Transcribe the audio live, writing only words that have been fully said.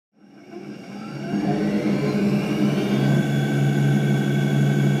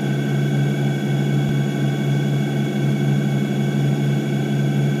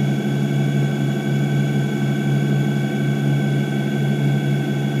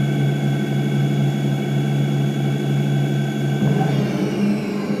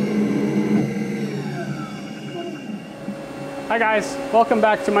Hi guys, welcome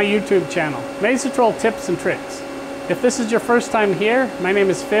back to my YouTube channel, Mazatrol Tips and Tricks. If this is your first time here, my name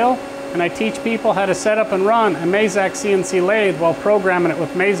is Phil, and I teach people how to set up and run a Mazak CNC lathe while programming it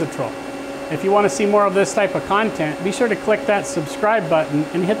with Mazatrol. If you want to see more of this type of content, be sure to click that subscribe button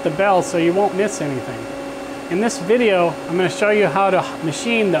and hit the bell so you won't miss anything. In this video, I'm going to show you how to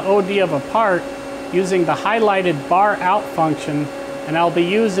machine the OD of a part using the highlighted bar out function, and I'll be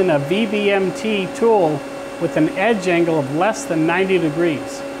using a VBMT tool with an edge angle of less than 90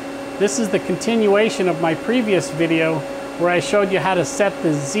 degrees. This is the continuation of my previous video where I showed you how to set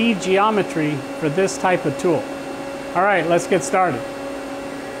the Z geometry for this type of tool. All right, let's get started.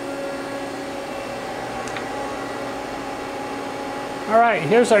 All right,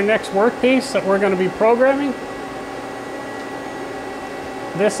 here's our next workpiece that we're going to be programming.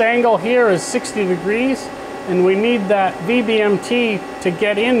 This angle here is 60 degrees, and we need that VBMT to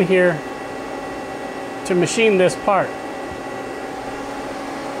get in here to machine this part.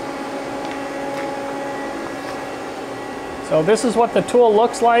 So this is what the tool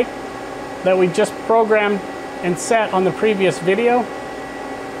looks like that we just programmed and set on the previous video.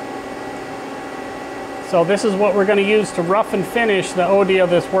 So this is what we're going to use to rough and finish the OD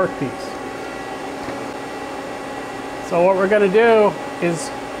of this workpiece. So what we're going to do is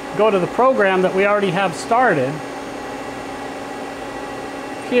go to the program that we already have started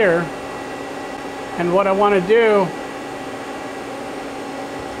here. And what I want to do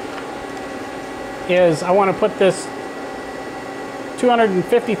is I want to put this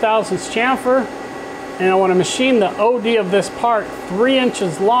 250 thousandths chamfer, and I want to machine the OD of this part 3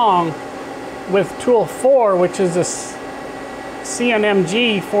 inches long with tool 4, which is a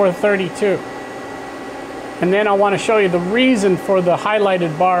CNMG 432. And then I want to show you the reason for the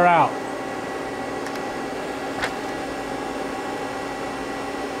highlighted bar out.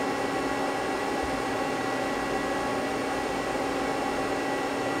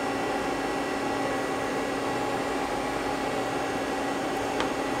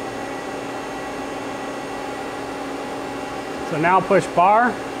 So now push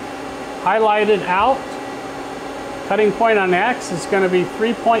bar, highlighted out. Cutting point on X is going to be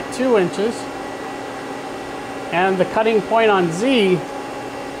 3.2 inches. And the cutting point on Z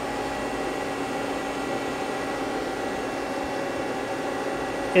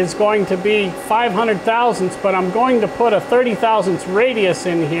is going to be 500 thousandths, but I'm going to put a 30 thousandths radius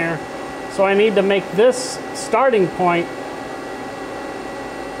in here. So I need to make this starting point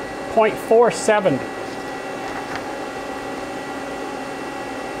 0.470.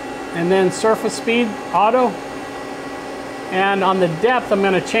 And then surface speed, auto. And on the depth, I'm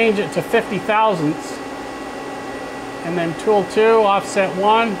going to change it to 50 thousandths. And then tool 2, offset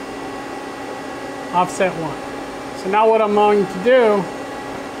 1, offset 1. So now what I'm going to do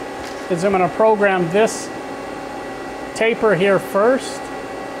is I'm going to program this taper here first.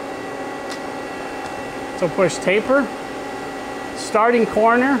 So push taper, starting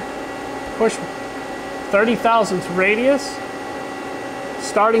corner, push 30 thousandths radius.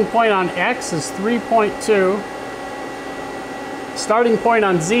 Starting point on X is 3.2. Starting point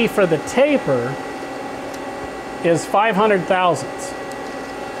on Z for the taper is 500 thousandths.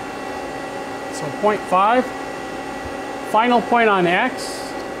 So 0.5. Final point on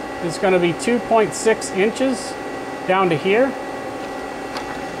X is going to be 2.6 inches down to here.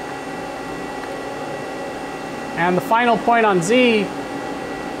 And the final point on Z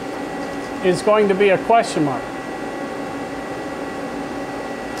is going to be a question mark.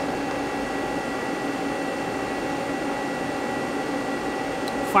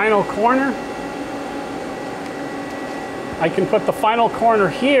 Final corner. I can put the final corner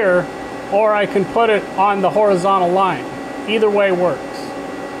here, or I can put it on the horizontal line. Either way works.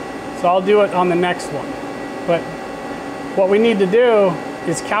 So I'll do it on the next one. But what we need to do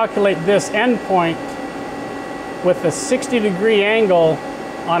is calculate this end point with a 60-degree angle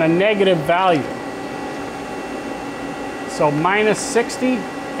on a negative value. So minus 60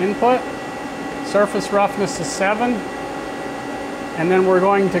 input, surface roughness is 7. And then we're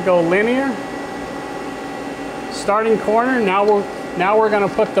going to go linear. Starting corner, now we're going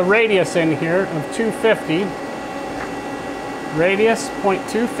to put the radius in here of 250. Radius,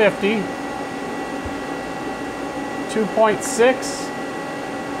 0.250. 2.6.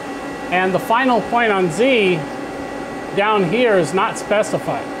 And the final point on Z down here is not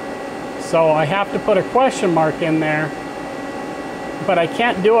specified. So I have to put a question mark in there, but I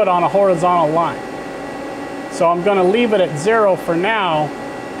can't do it on a horizontal line. So I'm going to leave it at 0 for now,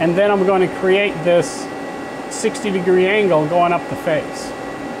 and then I'm going to create this 60-degree angle going up the face.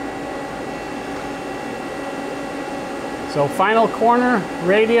 So final corner,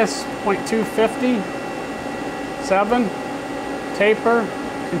 radius 0.250, 7. taper,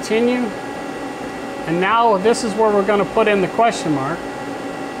 continue. And now this is where we're going to put in the question mark.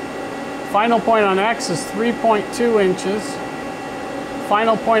 Final point on X is 3.2 inches.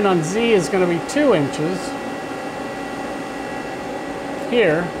 Final point on Z is going to be 2 inches.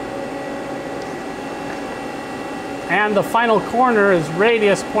 Here. And the final corner is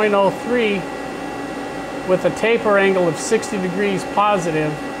radius 0.03 with a taper angle of 60 degrees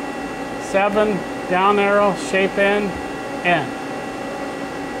positive. 7, down arrow, shape end, end.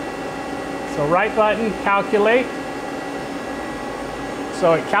 So right button, calculate.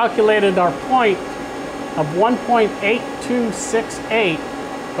 So it calculated our point of 1.8268,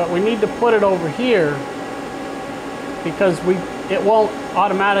 but we need to put it over here because it won't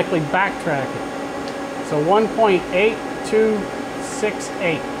automatically backtrack it. So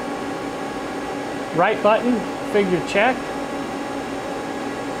 1.8268. Right button, figure check.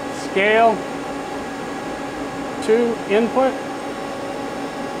 Scale to input.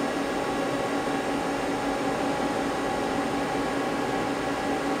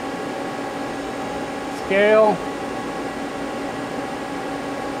 Scale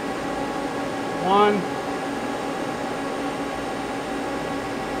 1.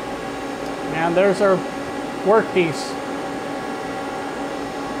 And there's our workpiece.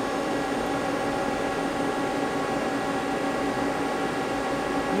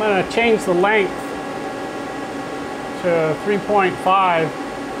 I'm going to change the length to 3.5.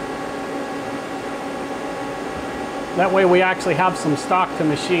 That way we actually have some stock to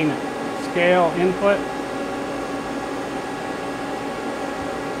machine it. Scale, input.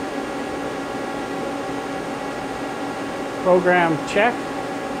 Program check.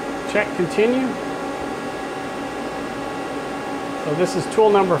 Check continue. So this is tool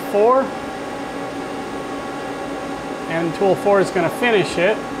number 4. And tool 4 is going to finish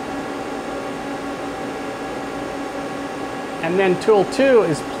it. And then tool 2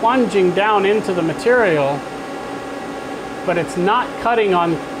 is plunging down into the material, but it's not cutting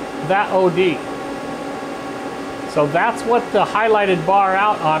on that OD. So that's what the highlighted bar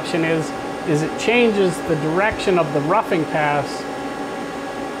out option is it changes the direction of the roughing pass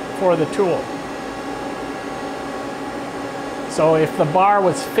for the tool. So if the bar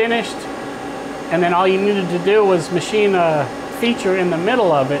was finished and then all you needed to do was machine a feature in the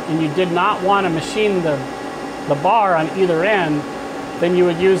middle of it and you did not want to machine the bar on either end, then you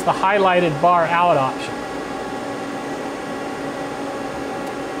would use the highlighted bar out option.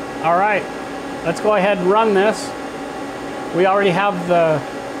 All right, let's go ahead and run this. We already have the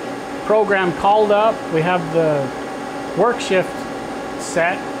program called up. We have the work shift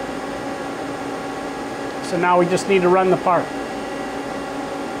set. So now we just need to run the part.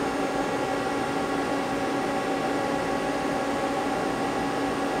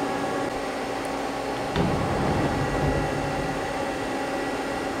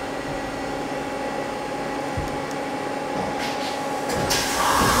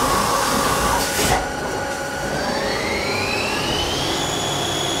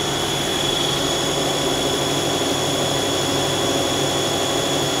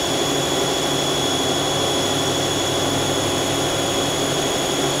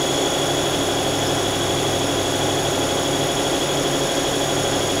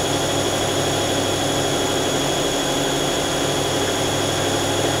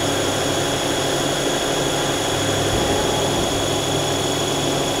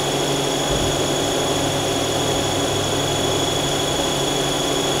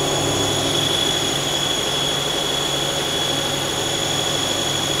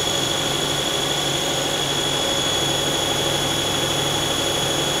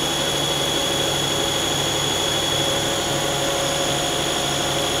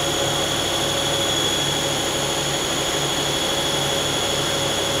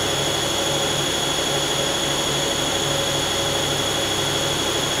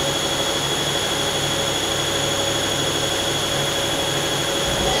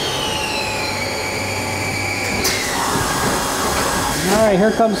 All right,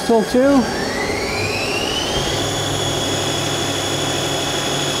 here comes tool 2.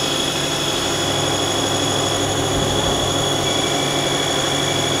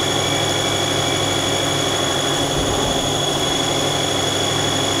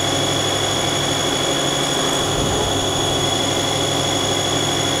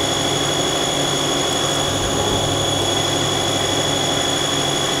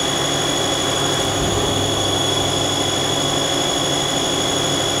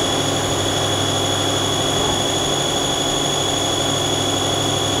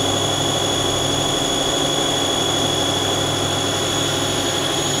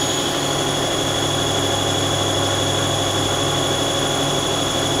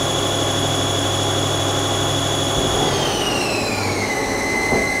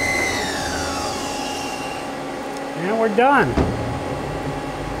 we're done.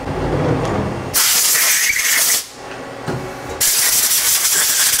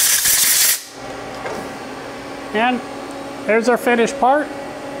 And there's our finished part.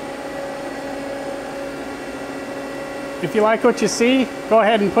 If you like what you see, go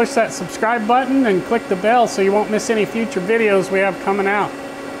ahead and push that subscribe button and click the bell so you won't miss any future videos we have coming out.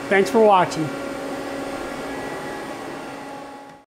 Thanks for watching.